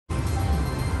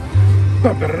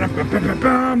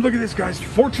Look at this, guys.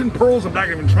 Fortune pearls. I'm not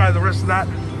gonna even try the rest of that.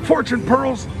 Fortune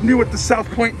pearls, new at the South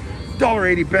Point.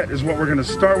 $1.80 bet is what we're gonna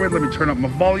start with. Let me turn up my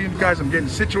volume, guys. I'm getting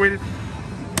situated.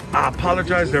 I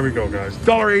apologize. There we go, guys.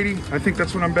 $1.80. I think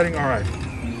that's what I'm betting. All right.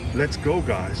 Let's go,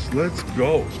 guys. Let's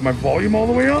go. Is my volume all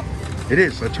the way up? It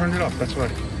is. I turned it up. That's why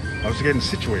I was getting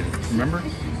situated. Remember?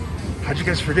 How'd you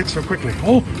guys forget so quickly?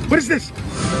 Oh, what is this?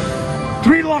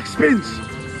 3 lock spins.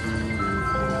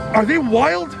 Are they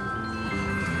wild?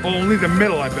 Oh, only the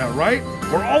middle, I bet, right?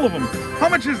 Or all of them. How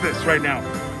much is this right now?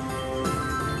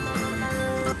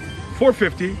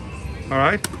 $4.50. All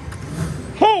right.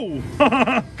 Oh!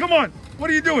 Come on.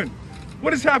 What are you doing?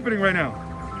 What is happening right now?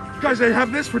 Guys, I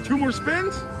have this for 2 more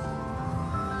spins?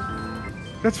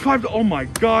 That's 5. Oh my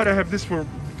God, I have this for...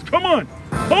 Come on.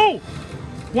 Oh!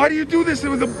 Why do you do this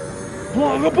with a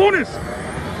bonus?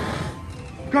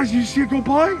 Guys, you see it go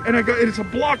by? And it's a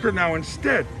blocker now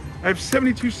instead. I have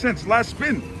 72 cents. Last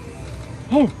spin.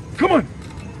 Oh, come on.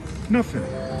 Nothing.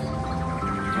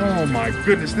 Oh my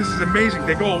goodness, this is amazing.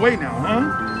 They go away now,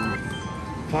 huh?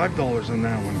 $5 on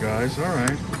that one, guys. All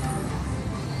right.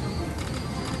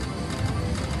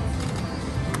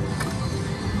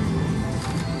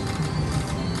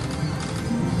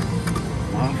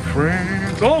 My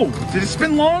friends. Oh, did it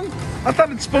spin long? I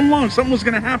thought it spun long. Something was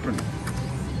going to happen.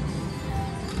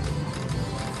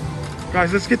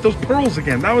 Guys, let's get those pearls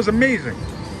again. That was amazing.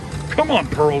 Come on,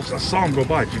 pearls. I saw them go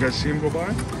by. Did you guys see them go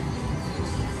by?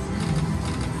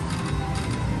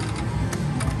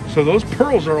 So those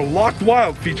pearls are a locked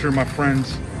wild feature, my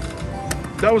friends.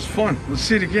 That was fun. Let's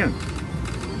see it again.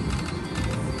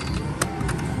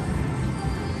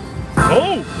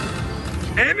 Oh!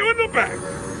 And in the back.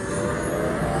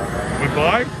 Went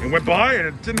by, and went by, and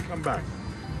it didn't come back.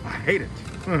 I hate it.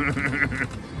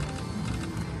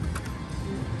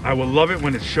 I will love it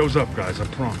when it shows up, guys, I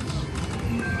promise.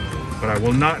 But I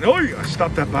will not. Oh, I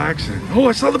stopped that by accident. Oh,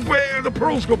 I saw the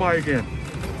pearls go by again.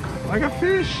 I got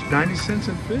fish. 90 cents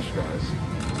in fish, guys.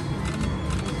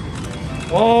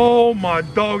 Oh, my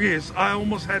doggies. I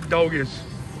almost had doggies.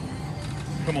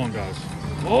 Come on, guys.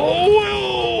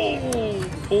 Oh,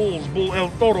 pulls, bull, el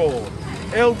toro.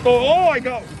 El toro. Oh, I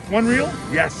got one reel.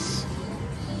 Yes.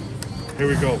 Here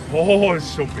we go. Oh, it's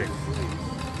so big.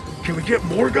 Can we get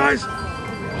more, guys?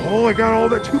 Oh, I got all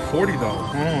that. 240 though.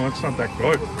 Oh, that's not that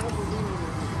good.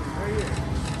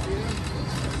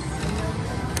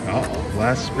 Uh-oh,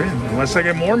 last spin. Unless I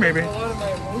get more, maybe. Nope.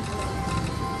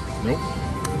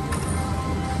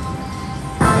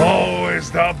 Oh, it's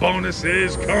the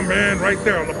bonuses coming right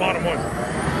there on the bottom one.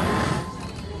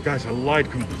 Guys, I lied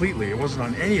completely. It wasn't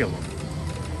on any of them.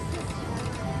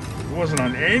 It wasn't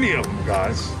on any of them,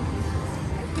 guys.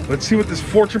 Let's see what this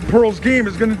Fortune Pearls game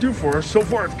is going to do for us. So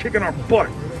far, it's kicking our butt.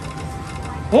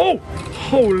 Oh,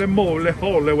 holy moly,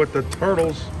 holy with the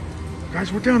turtles.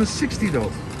 Guys, we're down to 60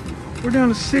 though. We're down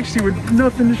to 60 with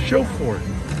nothing to show for it.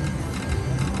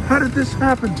 How did this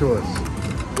happen to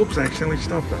us? Oops, I accidentally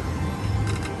stopped that.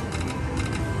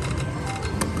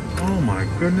 Oh my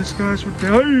goodness, guys, we're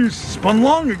down. Spun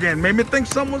long again. Made me think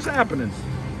something was happening,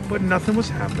 but nothing was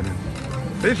happening.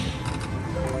 Fish.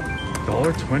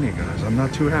 $1.20, guys. I'm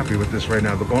not too happy with this right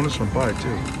now. The bonus went by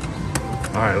too.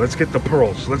 All right, let's get the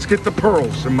pearls. Let's get the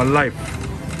pearls in my life.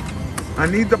 I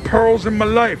need the pearls in my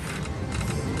life.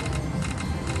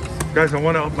 Guys, I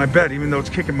want to up my bet even though it's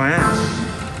kicking my ass.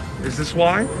 Is this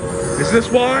why? Is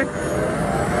this why?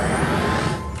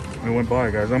 It went by,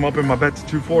 guys. I'm upping my bet to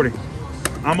 240.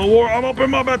 I'm upping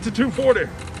my bet to 240.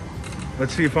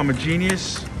 Let's see if I'm a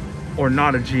genius or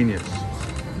not a genius.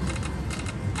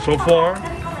 So far,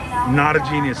 not a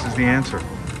genius is the answer.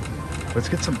 Let's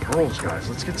get some pearls, guys.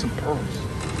 Let's get some pearls.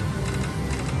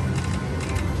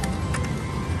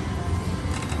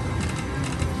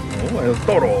 Oh, el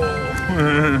toro.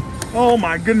 Oh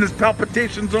my goodness,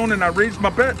 palpitation zone, and I raised my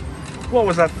bet. What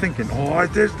was I thinking? Oh,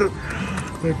 there's the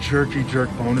jerky jerk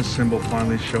bonus symbol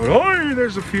finally showed. Oh,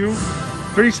 there's a few.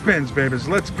 3 spins, babies.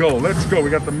 Let's go. Let's go. We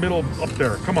got the middle up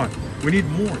there. Come on. We need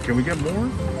more. Can we get more?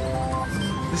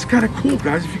 This is kind of cool,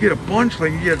 guys. If you get a bunch,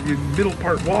 like you get your middle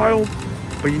part wild,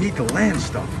 but you need to land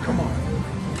stuff. Come on.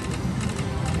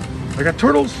 I got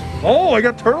turtles. Oh, I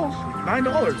got turtles.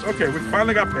 $9. Okay, we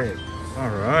finally got paid. All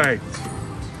right.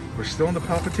 We're still in the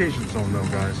palpitation zone, though,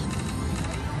 guys.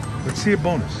 Let's see a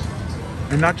bonus.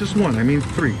 And not just one. I mean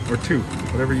 3 or 2.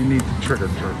 Whatever you need to trigger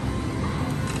jerk.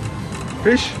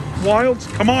 Fish. Wilds.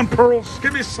 Come on, pearls.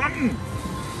 Give me something.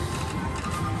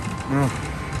 Oh,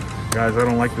 guys, I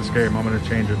don't like this game. I'm going to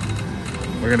change it.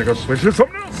 We're going to go switch to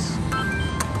something else.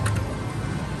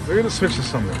 We're going to switch to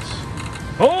something else.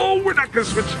 Oh, we're not going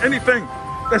to switch anything.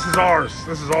 This is ours.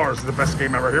 This is ours. This is the best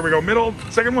game ever. Here we go. Middle.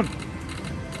 Second one.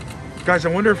 Guys, I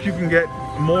wonder if you can get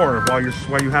more while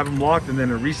you have them locked, and then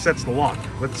it resets the lock.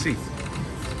 Let's see.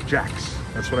 Jacks.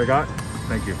 That's what I got.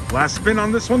 Thank you. Last spin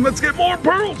on this one. Let's get more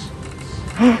pearls.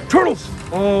 Turtles.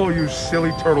 Oh, you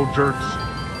silly turtle jerks.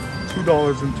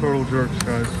 $2 in turtle jerks,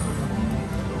 guys.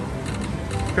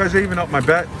 Guys, I even upped my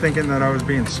bet thinking that I was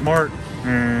being smart.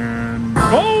 And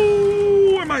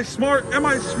oh, am I smart? Am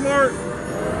I smart?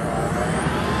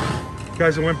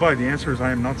 Guys, it went by. The answer is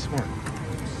I am not smart.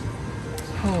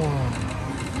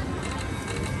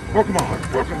 Broken my heart.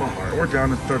 Broken my heart. We're down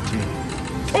to 13.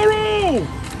 Toro!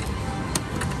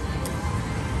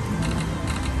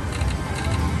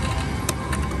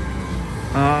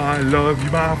 I love you,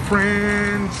 my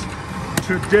friends.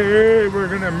 Today we're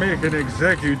gonna make an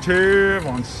executive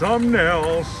on something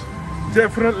else.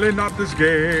 Definitely not this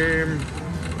game.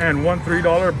 And one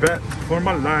 $3 bet for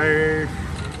my life.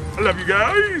 I love you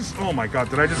guys. Oh my God,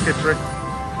 did I just get tricked?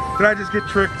 Did I just get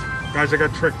tricked? Guys, I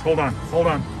got tricked. Hold on, hold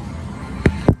on.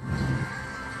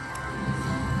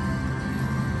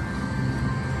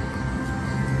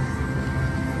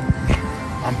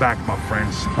 I'm back, my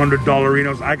friends. $100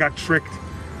 Rhinos. I got tricked.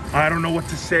 I don't know what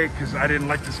to say because I didn't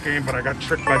like this game, but I got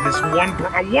tricked by this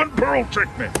one pearl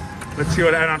tricked me. Let's see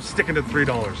what, and I'm sticking to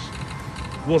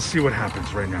 $3. We'll see what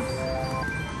happens right now.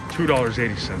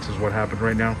 $2.80 is what happened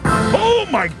right now. Oh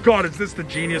my God, is this the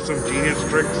genius of genius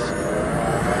tricks?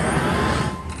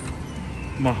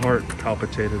 My heart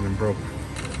palpitated and broke.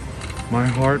 My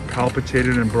heart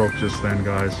palpitated and broke just then,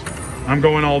 guys. I'm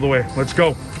going all the way. Let's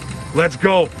go. Let's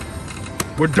go.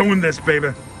 We're doing this,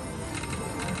 baby.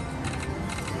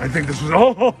 I think this was,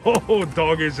 oh,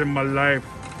 doggies in my life.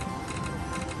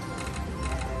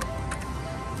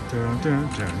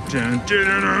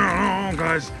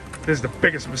 Guys, this is the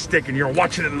biggest mistake, and you're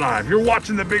watching it live. You're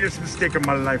watching the biggest mistake of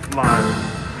my life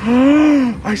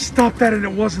live. I stopped that, and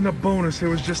it wasn't a bonus. It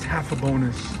was just half a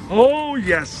bonus. Oh,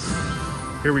 yes.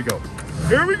 Here we go.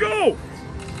 Here we go.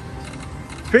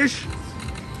 Fish.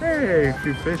 Hey, a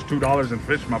few fish. $2 in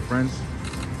fish, my friends.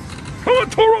 Come on,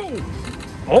 Toro.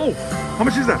 Oh, how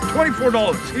much is that?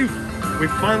 $24. We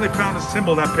finally found a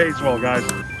symbol that pays well, guys.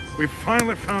 We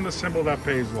finally found a symbol that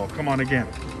pays well. Come on again.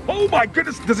 Oh my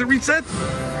goodness, does it reset?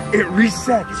 It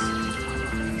resets.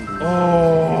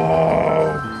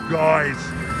 Oh, guys,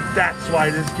 that's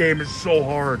why this game is so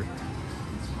hard.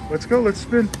 Let's go, let's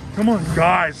spin. Come on,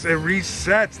 guys, it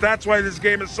resets. That's why this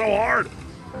game is so hard.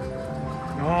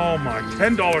 Oh my,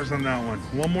 $10 on that one.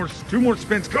 Two more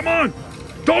spins, come on.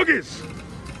 Doggies.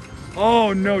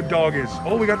 Oh, no doggies.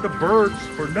 Oh, we got the birds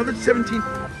for another 17.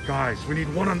 Guys, we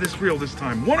need one on this reel this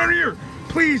time. One on here.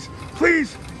 Please,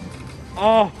 please.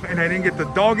 Oh, and I didn't get the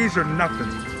doggies or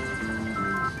nothing.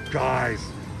 Guys.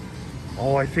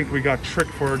 Oh, I think we got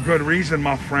tricked for a good reason,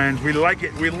 my friends. We like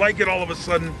it. We like it all of a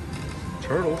sudden.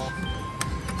 Turtles.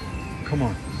 Come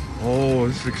on. Oh,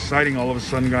 this is exciting all of a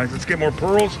sudden, guys. Let's get more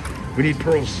pearls. We need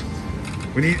pearls.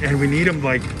 We need them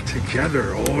like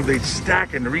together. Oh, they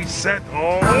stack and reset.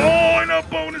 Oh, and a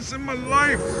bonus in my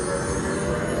life.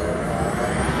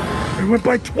 It went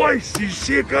by twice. You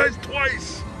see it, guys?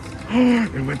 Twice.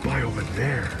 It went by over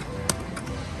there.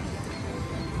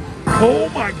 Oh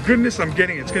my goodness, I'm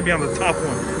getting it. It's gonna be on the top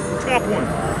one. Top one.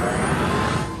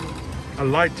 I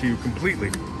lied to you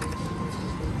completely.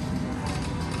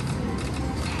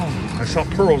 Oh, I saw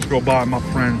pearls go by, my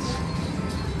friends.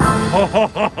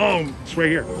 Oh, it's right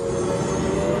here.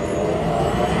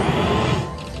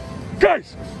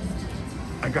 Guys,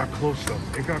 I got close though.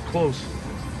 It got close.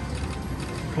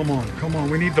 Come on, come on.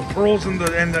 We need the pearls and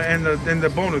the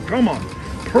bonus. Come on.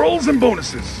 Pearls and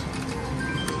bonuses.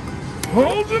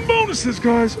 Pearls and bonuses,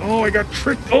 guys. Oh, I got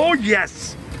tricked. Oh,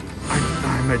 yes.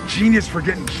 I'm a genius for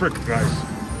getting tricked, guys.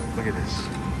 Look at this.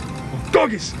 Oh,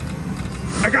 doggies.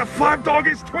 I got 5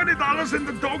 doggies, $20 in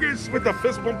the doggies with the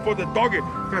fist bump for the doggy.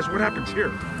 Guys, what happens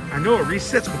here? I know it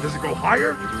resets, but does it go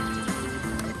higher?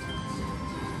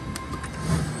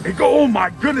 Oh my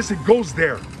goodness, it goes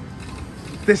there.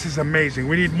 This is amazing.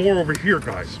 We need more over here,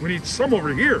 guys. We need some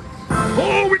over here.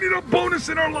 Oh, we need a bonus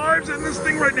in our lives in this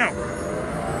thing right now.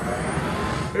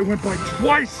 It went by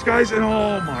twice, guys, and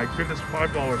oh my goodness,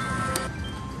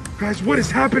 $5. Guys, what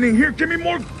is happening here? Give me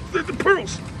more the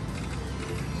pearls.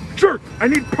 Jerk, I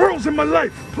need pearls in my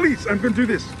life. Please, I'm gonna do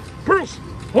this. Pearls.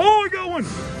 Oh, I got one.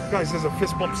 Guys, there's a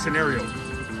fist bump scenario.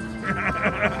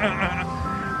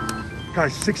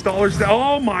 Guys, $6.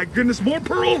 Oh my goodness, more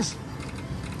pearls.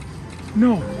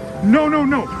 No, no, no,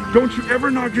 no. Don't you ever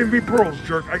not give me pearls,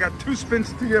 jerk. I got 2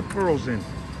 spins to get pearls in.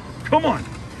 Come on,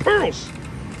 pearls.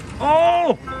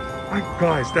 Oh,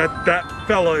 guys, that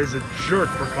fella is a jerk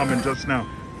for coming just now.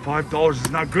 $5 is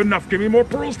not good enough. Give me more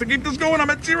pearls to keep this going. I'm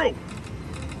at 0.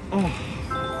 Oh,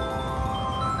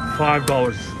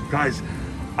 $75. Guys,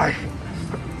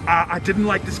 I didn't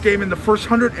like this game in the first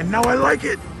 100, and now I like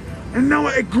it. And now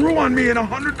it grew on me in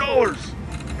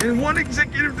 $100. In one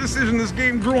executive decision, this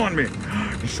game grew on me.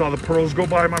 You saw the pearls go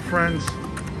by, my friends.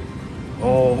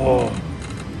 Oh.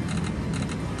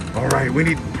 All right, we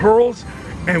need pearls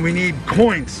and we need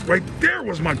coins. Right there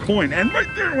was my coin, and right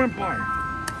there it went by.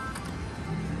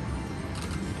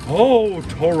 Oh,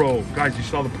 Toro. Guys, you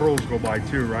saw the pearls go by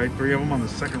too, right? 3 of them on the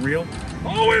second reel.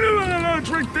 Oh, wait, no, it's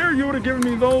right there. You would have given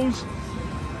me those.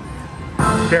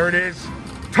 There it is.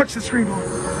 Touch the screen.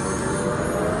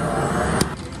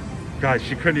 Guys,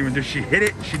 she couldn't even do, she hit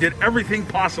it. She did everything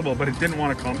possible, but it didn't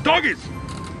want to come. Doggies!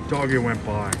 Doggy went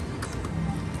by.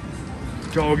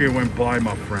 Doggy went by,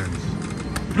 my friends.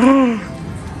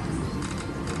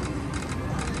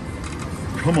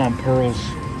 Come on, Pearls.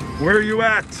 Where are you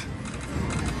at?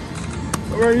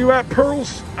 Where are you at,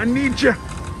 Pearls? I need you.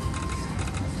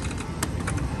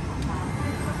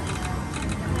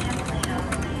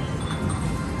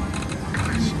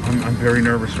 Guys, I'm very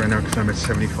nervous right now because I'm at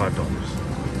 $75.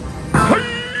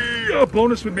 A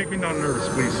bonus would make me not nervous,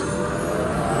 please.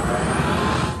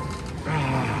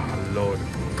 Ah, Lord.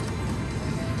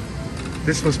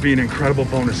 This must be an incredible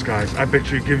bonus, guys. I bet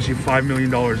you it gives you $5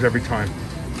 million every time.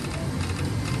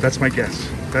 That's my guess.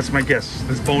 That's my guess.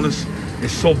 This bonus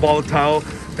is so volatile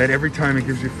that every time it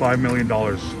gives you $5 million.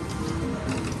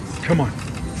 Come on.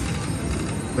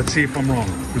 Let's see if I'm wrong,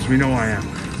 because we know I am.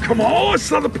 Come on. Oh, I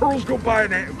saw the pearls go by.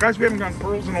 Guys, we haven't gotten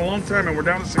pearls in a long time, and we're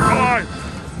down to 6.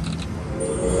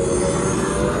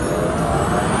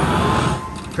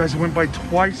 Guys, it went by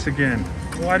twice again.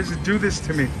 Why does it do this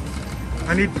to me?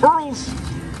 I need pearls.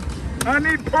 I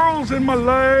need pearls in my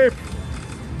life.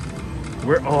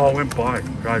 Oh, it went by.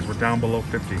 Guys, we're down below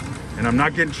 50. And I'm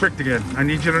not getting tricked again. I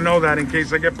need you to know that in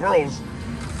case I get pearls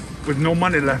with no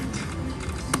money left.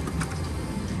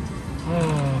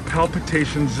 Oh,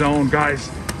 palpitation zone. Guys,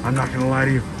 I'm not gonna lie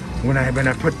to you. When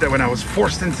I was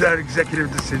forced into that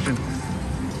executive decision,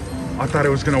 I thought it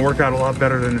was gonna work out a lot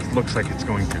better than it looks like it's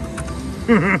going to.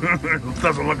 It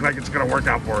doesn't look like it's gonna work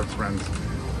out for us, friends.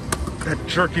 That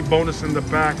jerky bonus in the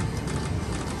back.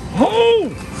 Oh!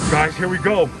 Guys, here we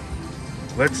go.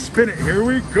 Let's spin it. Here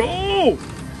we go.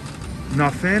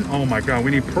 Nothing. Oh my God,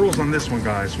 we need pearls on this one,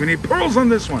 guys. We need pearls on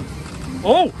this one.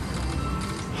 Oh!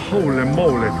 Holy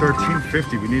moly,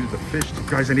 1350. We needed the fish.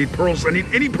 Guys, I need pearls. I need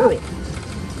any pearl.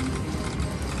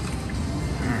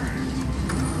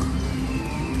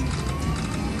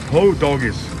 Oh,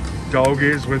 doggies.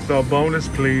 Doggies with the bonus,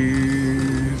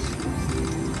 please.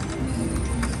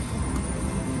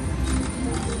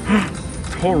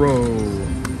 Toro.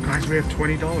 Guys, we have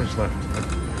 $20 left.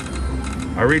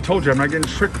 I already told you I'm not getting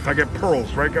tricked if I get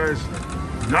pearls, right, guys?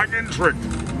 Not getting tricked.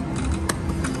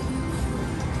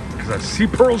 Because I see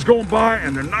pearls going by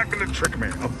and they're not going to trick me.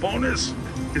 A bonus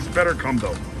is better come,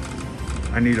 though.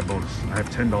 I need a bonus. I have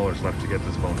 $10 left to get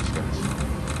this bonus, guys.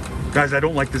 Guys, I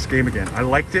don't like this game again. I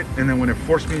liked it, and then when it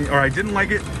forced me, or I didn't like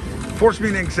it, forced me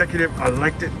in the executive, I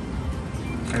liked it,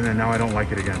 and then now I don't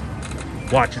like it again.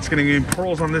 Watch, it's gonna give me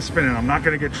pearls on this spin, and I'm not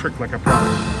gonna get tricked like I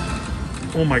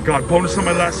promised. Oh my God, bonus on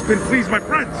my last spin, please, my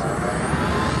friends.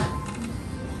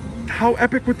 How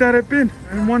epic would that have been?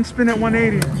 And one spin at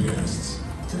 180.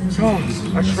 Oh,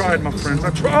 I tried, my friends.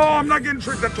 Oh, I'm not getting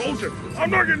tricked, I told you. I'm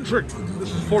not getting tricked.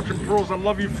 This is Fortune Pearls. I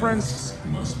love you, friends.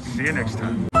 See you next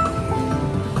time.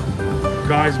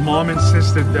 Guys, Mom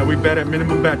insisted that we bet at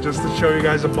minimum bet just to show you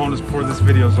guys a bonus before this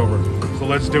video's over. So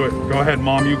let's do it. Go ahead,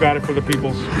 Mom. You got it for the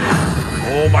peoples.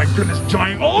 Oh my goodness,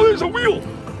 giant. Oh, there's a wheel.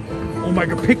 Oh my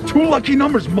God, pick 2 lucky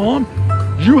numbers, Mom.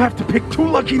 You have to pick 2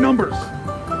 lucky numbers.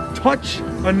 Touch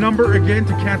a number again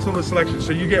to cancel the selection.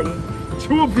 So you get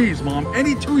 2 of these, Mom.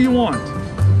 Any 2 you want.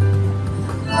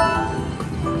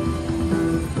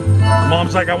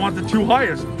 Mom's like, I want the 2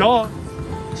 highest. Duh.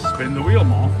 Spin the wheel,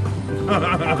 Mom.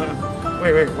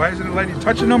 Wait, why isn't it letting you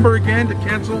touch a number again to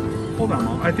cancel? Hold on,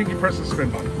 Mom. I think you pressed the spin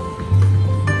button.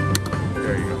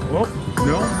 There you go. Oh,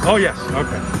 no? Oh, yes.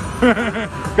 Okay.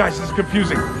 Guys, this is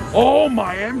confusing. Oh,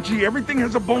 my MG. Everything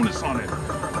has a bonus on it.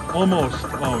 Almost.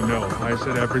 Oh, no. I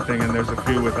said everything, and there's a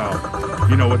few without.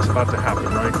 You know what's about to happen,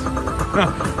 right?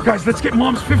 Guys, let's get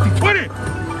Mom's 50. 20!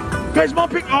 Guys, Mom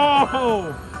picked.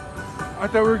 Oh! I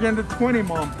thought we were getting to 20,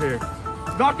 Mom picked.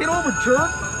 Knock it over,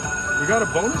 jerk. We got a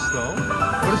bonus, though.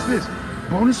 What is this?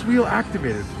 Bonus wheel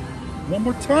activated. One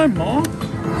more time, Mom.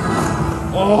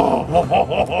 Oh,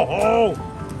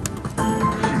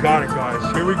 she got it,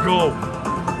 guys. Here we go.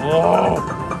 Oh,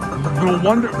 no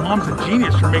wonder Mom's a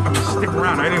genius for making me stick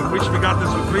around. I didn't wish we got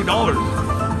this for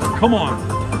 $3. Come on,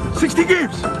 60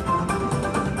 games.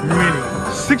 Really?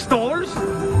 $6?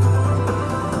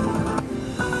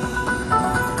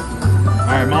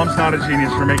 right, mom's not a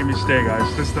genius for making me stay,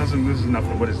 guys. This is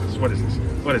nothing. What is this? What is this?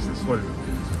 What is this? What is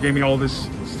it? Gave me all this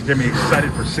to get me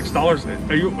excited for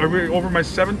 $6. Are we over my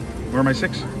 7 or my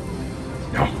 6?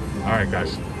 No. All right,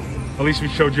 guys. At least we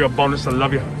showed you a bonus. I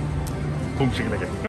love you. Boom, chicken again.